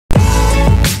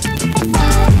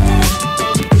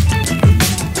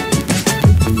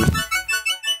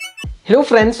Hello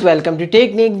friends, welcome to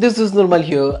Technique. This is Nirmal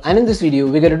here, and in this video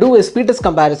we're going to do a speed test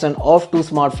comparison of two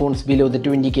smartphones below the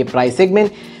 20k price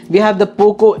segment. We have the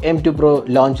Poco M2 Pro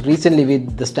launched recently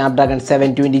with the Snapdragon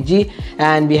 720G,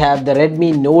 and we have the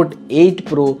Redmi Note 8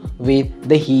 Pro with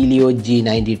the Helio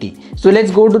G90T. So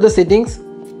let's go to the settings.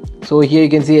 So here you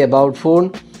can see about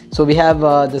phone. So we have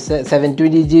the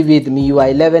 720G with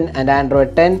MIUI 11 and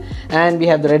Android 10, and we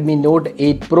have the Redmi Note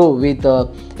 8 Pro with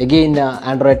again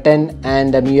Android 10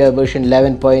 and MIUI version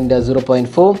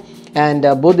 11.0.4, and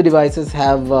both the devices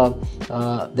have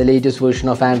the latest version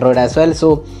of Android as well.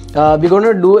 So we're going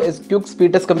to do a quick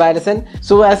speed test comparison.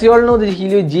 So as you all know, the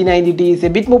Helio G90T is a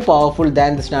bit more powerful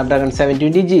than the Snapdragon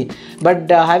 720G,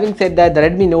 but having said that, the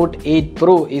Redmi Note 8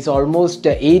 Pro is almost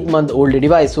 8-month-old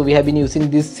device. So we have been using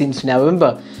this since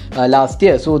November last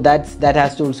year, so that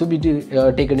has to also be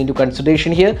taken into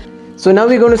consideration here. So now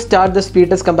we're going to start the speed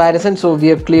test comparison. So we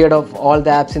have cleared off all the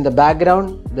apps in the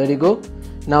background. There you go.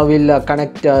 Now we'll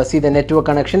see the network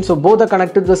connection. So both are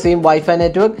connected to the same Wi-Fi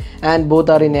network, and both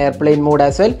are in airplane mode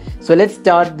as well. So let's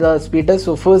start the speed test.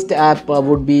 So first app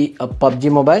would be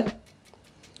PUBG Mobile.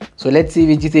 So let's see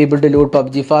which is able to load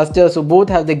PUBG faster. So both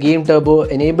have the game turbo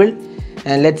enabled,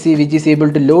 and let's see which is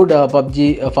able to load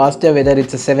PUBG faster, whether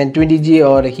it's a 720G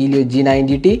or a Helio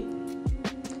G90T.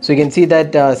 So you can see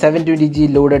that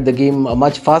 720G loaded the game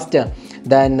much faster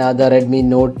than the Redmi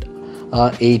Note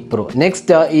 8 Pro.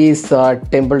 Next is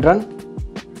Temple Run.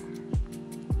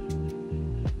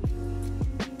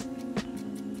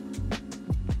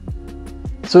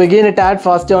 So again a tad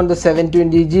faster on the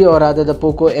 720G, or rather the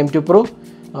Poco M2 Pro.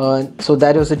 So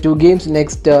that was the two games.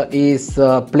 Next is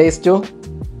Play Store.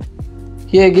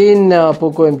 Here again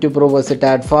Poco M2 Pro was a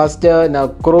tad faster. Now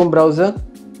Chrome browser.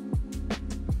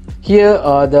 Here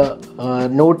the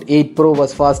Note 8 Pro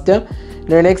was faster.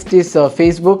 Now next is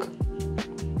Facebook.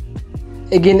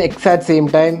 Again exact same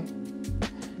time.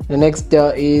 The next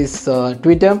is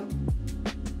Twitter.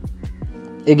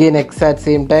 Again exact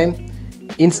same time.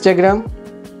 Instagram,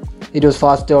 it was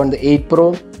faster on the 8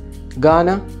 Pro.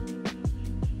 Ghana,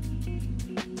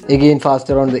 again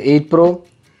faster on the 8 Pro.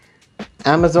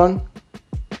 Amazon,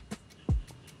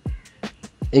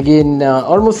 again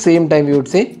almost same time we would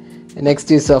say.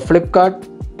 Next is Flipkart,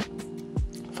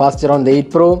 faster on the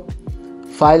 8 Pro.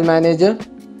 File Manager,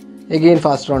 again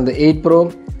faster on the 8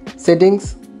 Pro.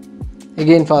 Settings,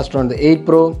 again faster on the 8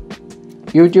 Pro.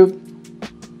 YouTube,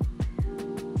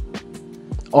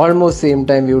 almost same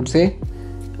time we would say.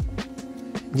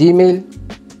 Gmail,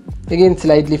 again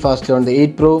slightly faster on the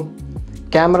 8 Pro.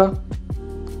 Camera,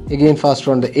 again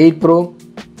faster on the 8 Pro.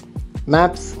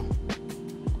 Maps,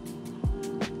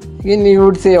 again you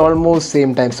would say almost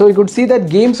same time. So you could see that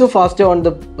games were faster on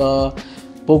the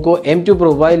Poco M2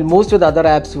 Pro, while most of the other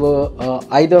apps were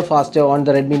either faster on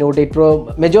the Redmi Note 8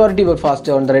 Pro. Majority were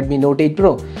faster on the Redmi Note 8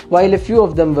 Pro, while a few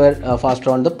of them were faster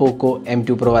on the Poco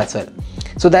M2 Pro as well.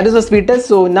 So that is the speed test.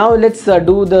 So now let's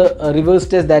do the reverse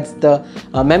test. That's the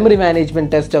memory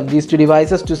management test of these two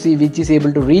devices to see which is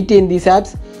able to retain these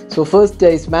apps. So first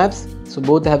is Maps. So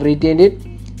both have retained it.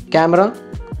 Camera,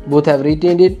 both have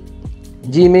retained it.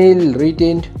 Gmail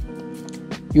retained.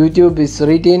 YouTube is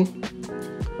retained.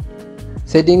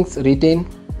 Settings retain.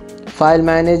 File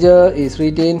Manager is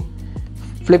retained.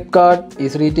 Flipkart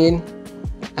is retained.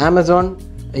 Amazon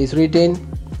is retained.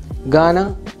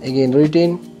 Ghana again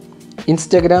retained.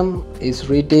 Instagram is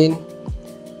retained.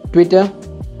 Twitter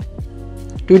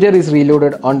is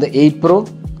reloaded on the 8 Pro.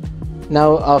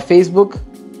 Now Facebook,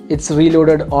 it's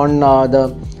reloaded on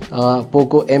the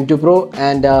Poco M2 Pro,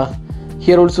 and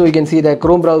here also you can see that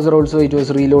Chrome browser also it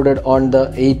was reloaded on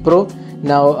the 8 Pro.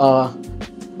 Now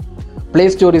Play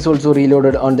Store is also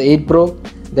reloaded on the 8 Pro.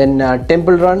 Then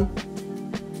Temple Run,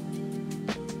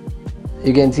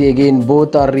 you can see again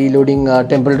both are reloading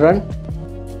Temple Run.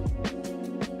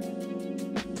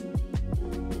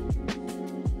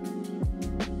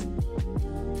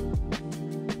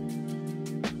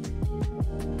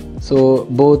 So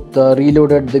both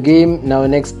reloaded the game. Now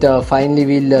next finally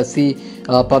we'll see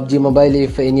PUBG Mobile,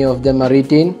 if any of them are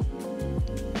retained.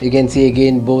 You can see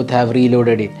again both have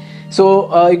reloaded it.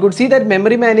 So you could see that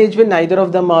memory management, neither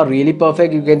of them are really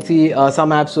perfect. You can see some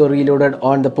apps were reloaded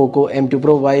on the Poco M2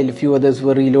 Pro, while a few others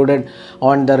were reloaded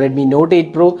on the Redmi Note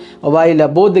 8 Pro, while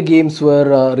both the games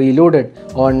were reloaded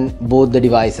on both the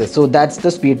devices. So that's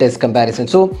the speed test comparison.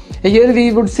 So here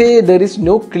we would say there is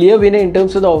no clear winner in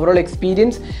terms of the overall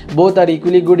experience. Both are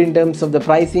equally good in terms of the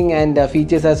pricing and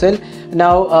features as well.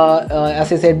 Now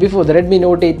as I said before, the Redmi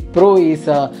Note 8 Pro is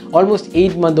almost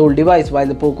 8-month-old device, while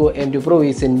the Poco M2 Pro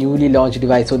is a newly launched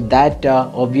device. So that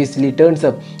obviously turns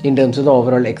up in terms of the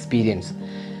overall experience.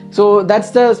 So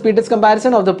that's the speed test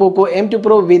comparison of the Poco M2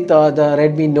 Pro with the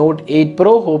Redmi Note 8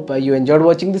 Pro. Hope you enjoyed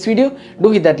watching this video.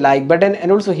 Do hit that like button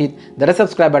and also hit the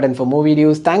subscribe button for more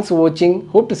videos. Thanks for watching.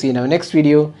 Hope to see you in our next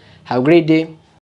video. Have a great day.